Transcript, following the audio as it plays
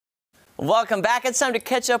Welcome back. It's time to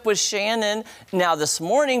catch up with Shannon. Now, this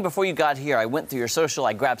morning, before you got here, I went through your social,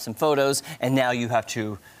 I grabbed some photos, and now you have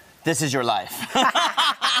to, this is your life.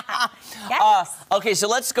 Yes. Okay, so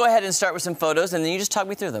let's go ahead and start with some photos, and then you just talk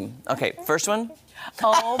me through them. Okay, first one.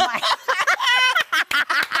 Oh, my.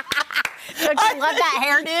 Don't you love that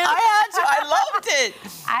hairdo? I had to. I loved it.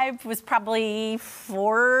 I was probably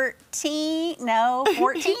 14 there,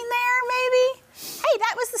 maybe. Hey,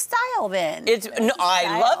 that was the style then.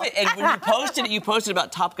 I love it. And when you posted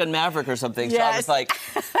about Top Gun Maverick or something. Yes. So I was like,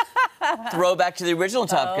 throwback to the original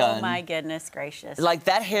Top Gun. Oh, my goodness gracious. Like,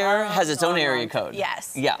 that hair has its own area code.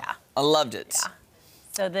 Yes. Yeah. I loved it. Yeah.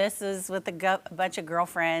 So this is with a bunch of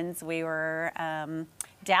girlfriends. We were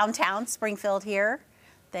downtown Springfield here.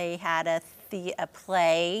 They had a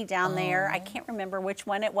play down there. I can't remember which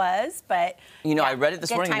one it was, but you know, I read it this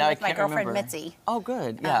morning. Now I can't remember. My girlfriend Mitzi. Oh,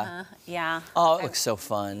 good. Yeah. Yeah. Oh, it looks so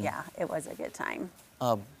fun. Yeah, it was a good time.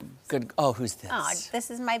 Oh, good. Oh, who's this? Oh, this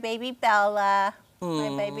is my baby Bella.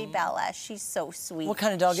 My baby Bella. She's so sweet. What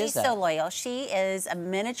kind of dog is that? She's so loyal. She is a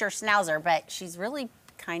miniature schnauzer, but she's really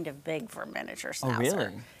kind of big for a miniature schnauzer. Oh,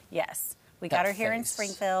 really? Yes. We got her here in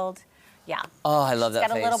Springfield. Yeah. Oh, I love that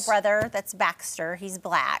face. She's got a little brother that's Baxter. He's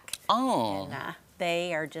black. Oh. And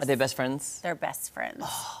they are just... Are they best friends? They're best friends.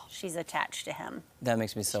 Oh. She's attached to him. That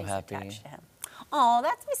makes me so happy. She's attached to him. Oh,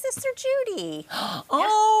 that's my sister Judy. Oh. Yeah.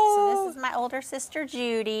 So this is my older sister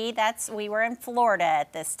Judy. We were in Florida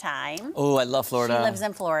at this time. Oh, I love Florida. She lives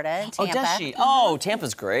in Florida, in Tampa. Oh, does she? Oh,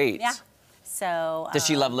 Tampa's great. Yeah. So... Does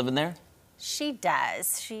she love living there? She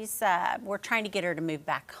does. She's. We're trying to get her to move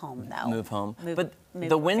back home, though. Move home. Move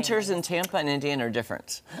the winters in Tampa and Indiana are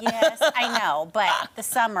different. Yes, I know, but the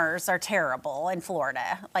summers are terrible in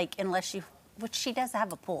Florida. Like, which she does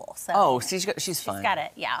have a pool, so. Oh, she's fine. She's got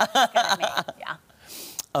it, yeah. She's got it made, yeah.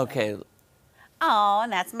 Okay. Oh,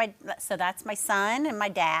 and that's my son and my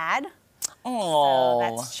dad. Oh.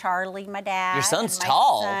 So that's Charlie, my dad. Your son's and my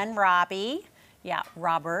tall. son, Robbie. Yeah,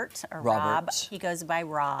 Robert, or Rob. He goes by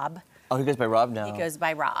Rob. Oh, he goes by Rob now. He goes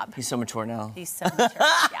by Rob. He's so mature now. He's so mature,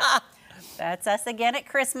 yeah. That's us again at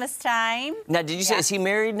Christmas time. Now, did you say, is he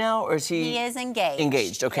married now, or is he? He is engaged.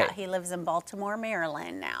 Engaged, okay. Yeah, he lives in Baltimore,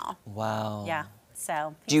 Maryland now. Wow. Yeah,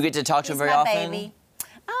 so. Do you get to talk to him very often? Baby.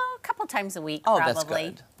 Oh, a couple times a week, oh, probably. That's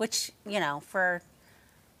good. Which, you know, for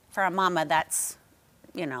a mama, that's,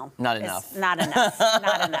 you know. Not enough. Not enough,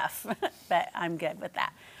 not enough. But I'm good with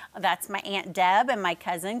that. That's my Aunt Deb and my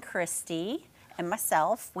cousin Christy. And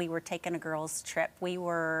myself, we were taking a girls' trip. We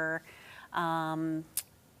were, Anna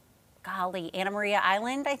Maria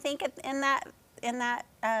Island, I think, in that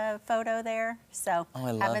photo there. So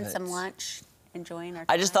having some lunch, enjoying our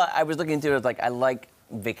time. I just thought, I was looking through it, like, I like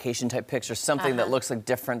vacation type pictures, something that looks like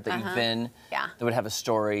different that you've been, that would have a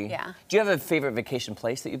story. Yeah. Do you have a favorite vacation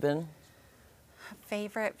place that you've been?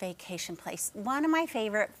 Favorite vacation place? One of my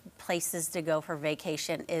favorite places to go for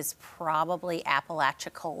vacation is probably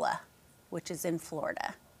Apalachicola, which is in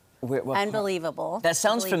Florida. Unbelievable. That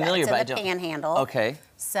sounds familiar, but I don't. It's in the Panhandle. Okay.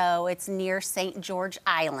 So it's near St. George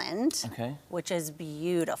Island. Okay. Which is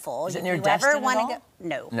beautiful. Is it near Destin at all?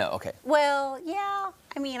 No. No. Okay. Well, yeah.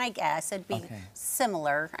 I mean, I guess it'd be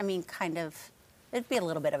similar. I mean, kind of. It'd be a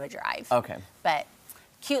little bit of a drive. Okay. But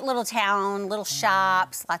cute little town, little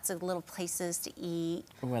shops, lots of little places to eat.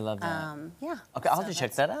 Oh, I love that. Yeah. Okay, I'll have to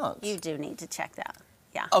check that out. You do need to check that.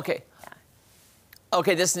 Yeah. Okay. Yeah.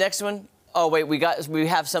 Okay, this next one. Oh wait, we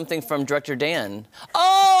have something from director Dan.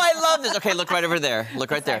 Oh, I love this. Okay, look right over there. Look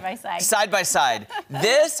right there. Side by side. Side by side.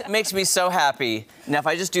 This makes me so happy. Now, if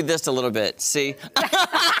I just do this a little bit, see?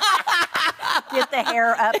 Get the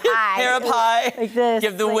hair up high. Hair up high. Like this.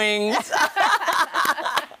 Give the wings.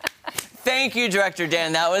 Thank you, director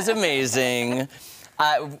Dan. That was amazing.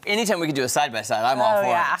 Anytime we can do a side by side, I'm all for it.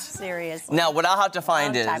 Oh yeah, seriously. Now, what I'll have to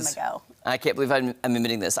find is. Long time ago. I can't believe I'm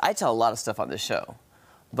admitting this. I tell a lot of stuff on this show.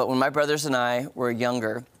 But when my brothers and I were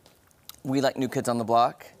younger, we liked New Kids on the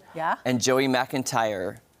Block. Yeah. And Joey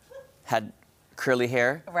McIntyre had curly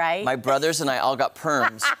hair. Right. My brothers and I all got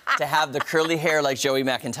perms to have the curly hair like Joey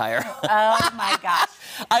McIntyre. Oh my gosh.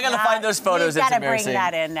 I gotta find those photos. It's embarrassing. You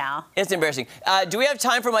gotta bring that in now. It's embarrassing. Do we have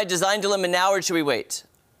time for my design dilemma now, or should we wait?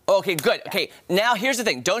 Okay, good. Okay, now here's the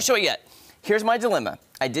thing. Don't show it yet. Here's my dilemma.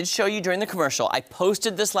 I did show you during the commercial. I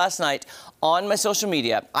posted this last night on my social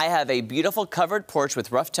media. I have a beautiful covered porch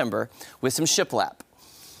with rough timber with some shiplap.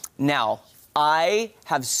 Now, I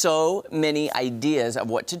have so many ideas of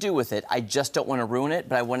what to do with it. I just don't want to ruin it,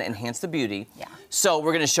 but I want to enhance the beauty. Yeah. So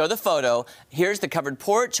we're going to show the photo. Here's the covered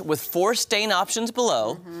porch with 4 stain options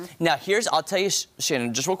below. Now, I'll tell you,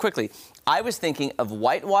 Shannon, just real quickly. I was thinking of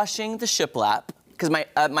whitewashing the shiplap,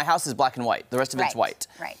 because my house is black and white. The rest of it's white.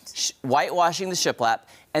 Right. Whitewashing the shiplap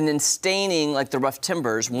and then staining like the rough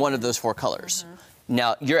timbers, one of those 4 colors.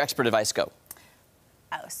 Now, your expert advice, go.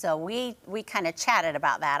 Oh, so we kind of chatted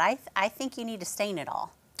about that. I think you need to stain it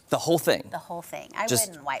all. The whole thing. The whole thing. I Just-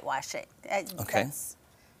 wouldn't whitewash it. Okay.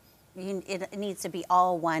 It needs to be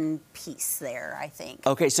all one piece there, I think.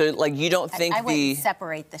 Okay, so like you don't think I wouldn't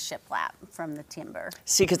separate the shiplap from the timber.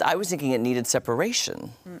 See, because I was thinking it needed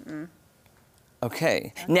separation.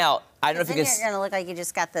 Okay. Now, I don't know if you Then can... you're going to look like you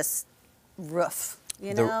just got this roof,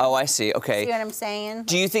 you know? Oh, I see. Okay. See what I'm saying?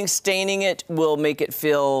 Do you think staining it will make it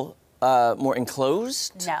feel more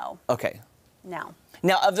enclosed? No. Okay. No.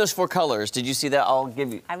 Now, of those 4 colors, did you see that? I'll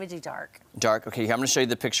give you... I would do dark. Dark. Okay, I'm going to show you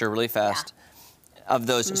the picture really fast of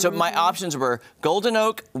those. So my options were golden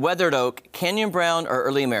oak, weathered oak, canyon brown, or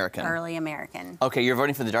early American. Early American. Okay, you're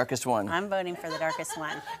voting for the darkest one. I'm voting for the darkest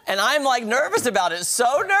one. And I'm like nervous about it. So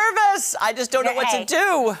nervous. I just don't know what to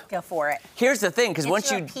do. Go for it. Here's the thing, because once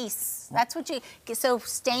Get you... a piece. That's what you... So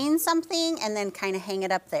stain something and then kind of hang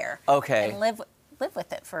it up there. Okay. And live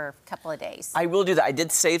with it for a couple of days. I will do that. I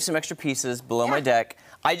did save some extra pieces below my deck.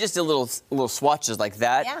 I just did little swatches like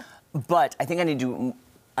that. Yeah. But I think I need to do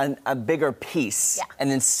a bigger piece and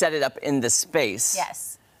then set it up in the space.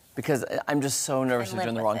 Yes. Because I'm just so nervous And of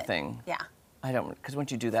doing the live wrong with it. thing. Yeah. I don't, because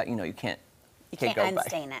once you do that, you know, you can't can't go back.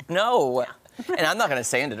 unstain it. No. And I'm not going to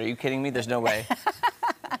sand it. Are you kidding me? There's no way.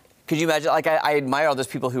 Could you imagine? Like, I admire all those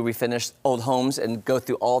people who refinish old homes and go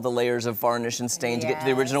through all the layers of varnish and stain to get to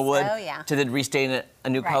the original wood, to then restain it a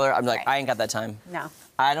new color. I'm like, I ain't got that time. No.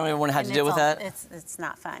 I don't even want to have to deal with that. It's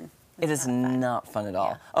not fun. It is not fun at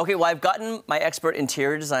all. Okay, well, I've gotten my expert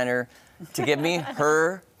interior designer to give me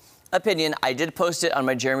her opinion. I did post it on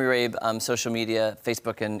my Jeremy Rabe social media,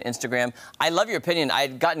 Facebook and Instagram. I love your opinion.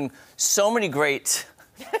 I've gotten so many great,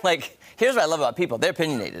 like, here's what I love about people. They're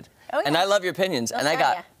opinionated. Oh, yeah. And I love your opinions. And I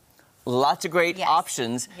got lots of great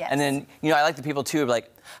options. Yes. And then, you know, I like the people, too, who are like,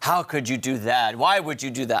 how could you do that? Why would you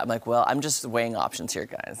do that? I'm like, well, I'm just weighing options here,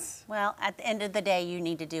 guys. Well, at the end of the day, you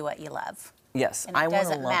need to do what you love. Yes, And I it want to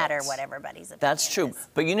doesn't love matter it. what everybody's opinion That's true. is.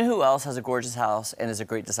 But you know who else has a gorgeous house and is a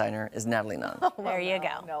great designer? Is Natalie Nunn. There you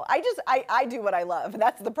go. No, I do what I love.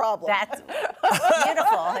 That's the problem. That's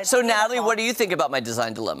beautiful. It's So, Natalie, beautiful. what do you think about my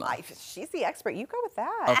design dilemma? She's the expert. You go with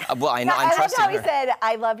that. Okay, well, I know. I I'm like trusting how he her. said,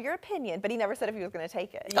 I love your opinion, but he never said if he was going to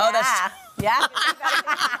take it. Oh, that's- Yeah.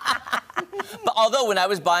 But although when I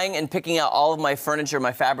was buying and picking out all of my furniture,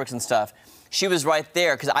 my fabrics and stuff, she was right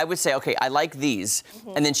there because I would say, okay, I like these,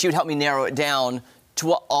 and then she would help me narrow it down to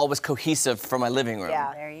what all was cohesive for my living room.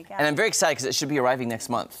 Yeah. There you go. And I'm very excited because it should be arriving next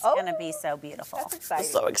month. It's going to be so beautiful. That's I'm exciting.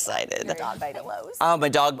 so excited. Your dog pillows. Oh, my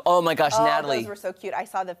dog. Oh, my gosh, Oh, Natalie. those were so cute. I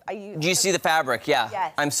saw the. Do you see the fabric? Yeah.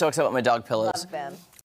 Yes. I'm so excited about my dog pillows. Love them.